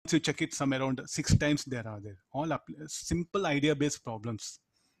you check it, some around 6 times there are there. All simple idea-based problems.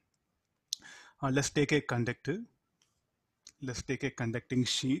 Let's take a conductor. Let's take a conducting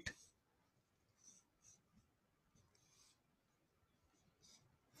sheet.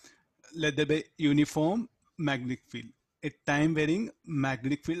 Let there be uniform magnetic field. A time varying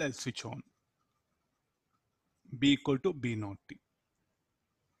magnetic field I'll switch on. B equal to B naught T.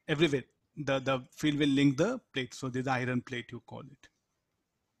 Everywhere the field will link the plate. So this is the iron plate you call it.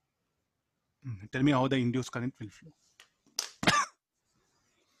 Tell me how the induced current will flow.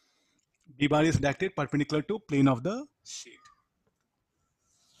 B bar is directed perpendicular to plane of the sheet.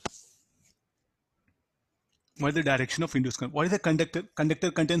 What is the direction of induced current? What is the conductor?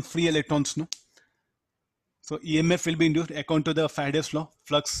 Conductor contains free electrons, no? So EMF will be induced according to the Faraday's law.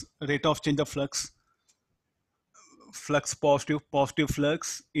 Flux, rate of change of flux. Flux positive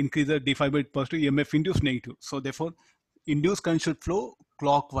flux increases d5 by positive, EMF induced negative. So therefore, induced current should flow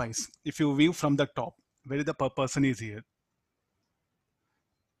clockwise. If you view from the top, where the person is here.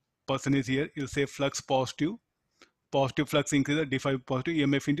 Person is here, you'll say flux positive flux increases d5 positive,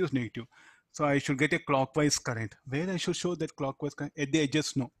 EMF induced negative. So I should get a clockwise current. Where I should show that clockwise current? At the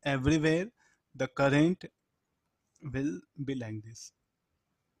edges, no. Everywhere the current will be like this.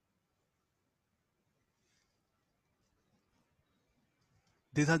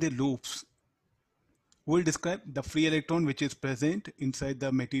 These are the loops. We'll describe the free electron which is present inside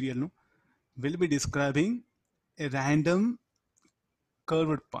the material. No? We'll be describing a random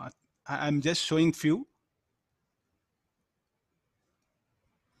curved path. I'm just showing few.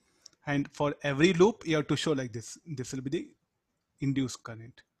 And for every loop, you have to show like this. This will be the induced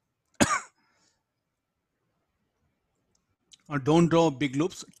current. Or don't draw big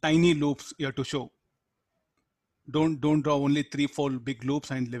loops, tiny loops you have to show. Don't draw only 3-4 big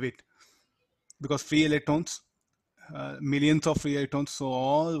loops and leave it. Because free electrons, millions of free electrons, so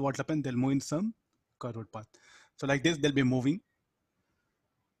all what happen, they'll move in some curved path. So like this, they'll be moving.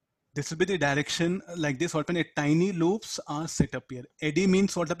 This will be the direction like this. What happen? A tiny loops are set up here. Eddy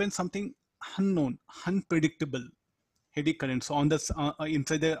means what happens? Something unknown, unpredictable. Eddy current. So on the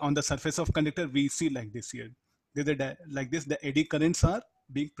inside on the surface of conductor, we see like this here. Like this, the eddy currents are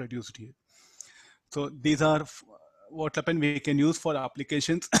being produced here. So these are what happen we can use for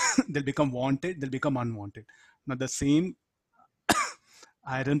applications. They'll become wanted, they'll become unwanted. Now the same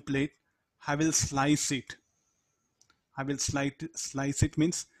iron plate, I will slice it. I will slice it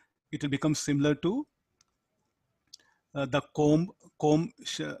means it will become similar to the comb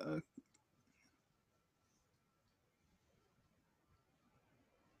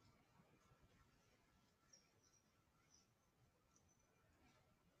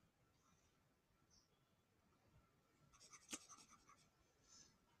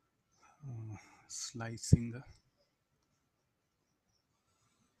slicing.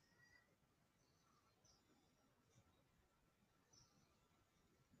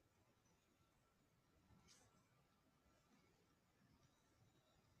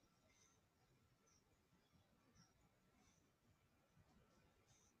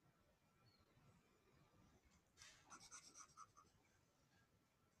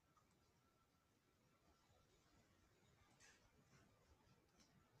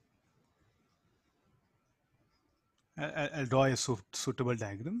 I'll draw a suitable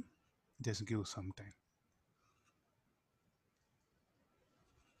diagram. Just give some time.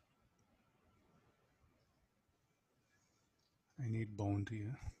 I need boundary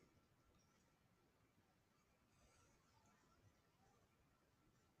here.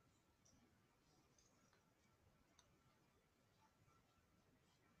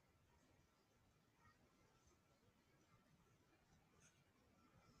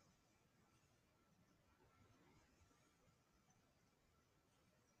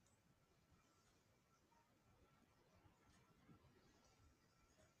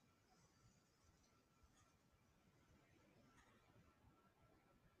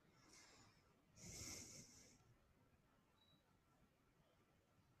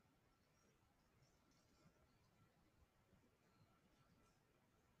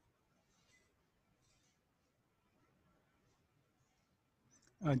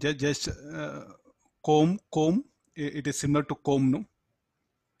 Just comb. It is similar to comb, no?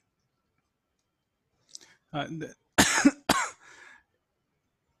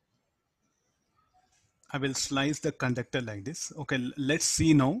 I will slice the conductor like this. Okay, let's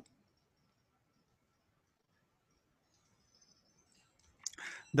see now.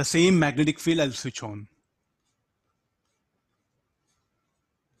 The same magnetic field I'll switch on.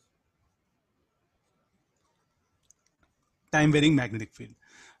 Time varying magnetic field.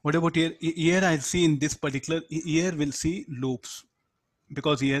 What about here? Here I'll see in this particular, here we'll see loops.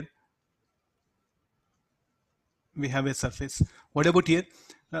 because here we have a surface. What about here?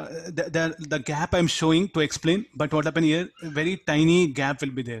 The gap I'm showing to explain, but what happened here, a very tiny gap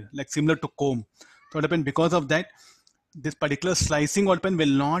will be there, like similar to comb. So what happened, because of that, this particular slicing what happened will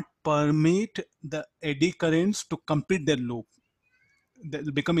not permit the eddy currents to complete their loop. They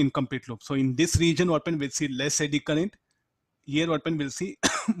will become incomplete loop. So in this region what happened, we'll see less eddy current. Here what happened, we'll see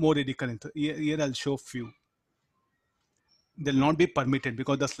more eddy current. Here I'll show few. They'll not be permitted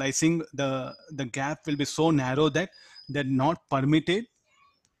because the slicing, the gap will be so narrow that they're not permitted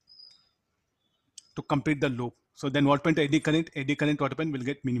to complete the loop. So then what happened to eddy current what happened will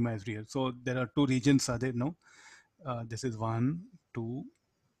get minimized here. So there are two regions are there now. This is 1, 2,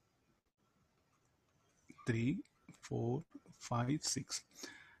 3, 4, 5, 6.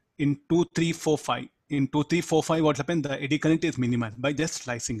 In 2, 3, 4, 5. In 2, 3, 4, 5, what happened? The eddy current is minimized by just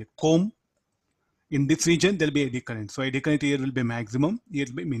slicing it. Comb, in this region, there'll be eddy current. So eddy current here will be maximum, here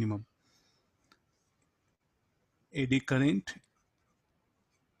will be minimum. Eddy current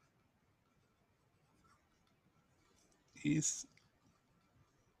is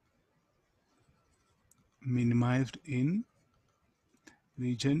minimized in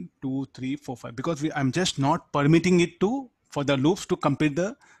region 2, 3, 4, 5 because I'm just not permitting it to for the loops to complete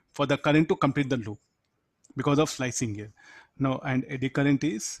the for the current to complete the loop because of slicing here. Now, and eddy current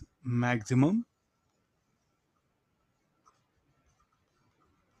is maximum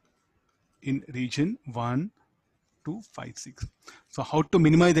in region 1, 2, 5, 6. So how to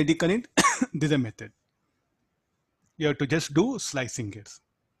minimize eddy current? This is a method. You have to just do slicing here.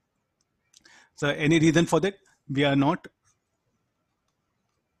 So any reason for that? We are not,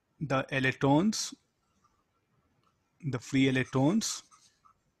 the electrons, the free electrons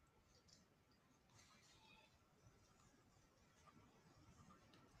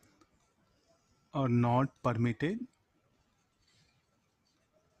are not permitted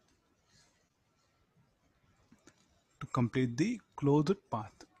to complete the closed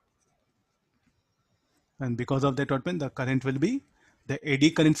path. And because of that, what happens? The current will be, the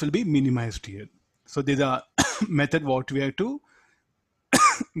eddy currents will be minimized here. So these are method what we have to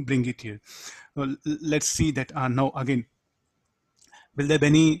bring it here. Well, let's see that now again, will there be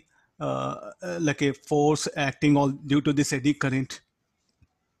any like a force acting all due to this eddy current?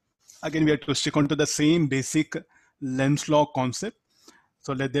 Again, we have to stick on to the same basic Lenz's law concept.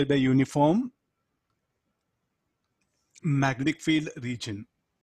 So let there be a uniform magnetic field region.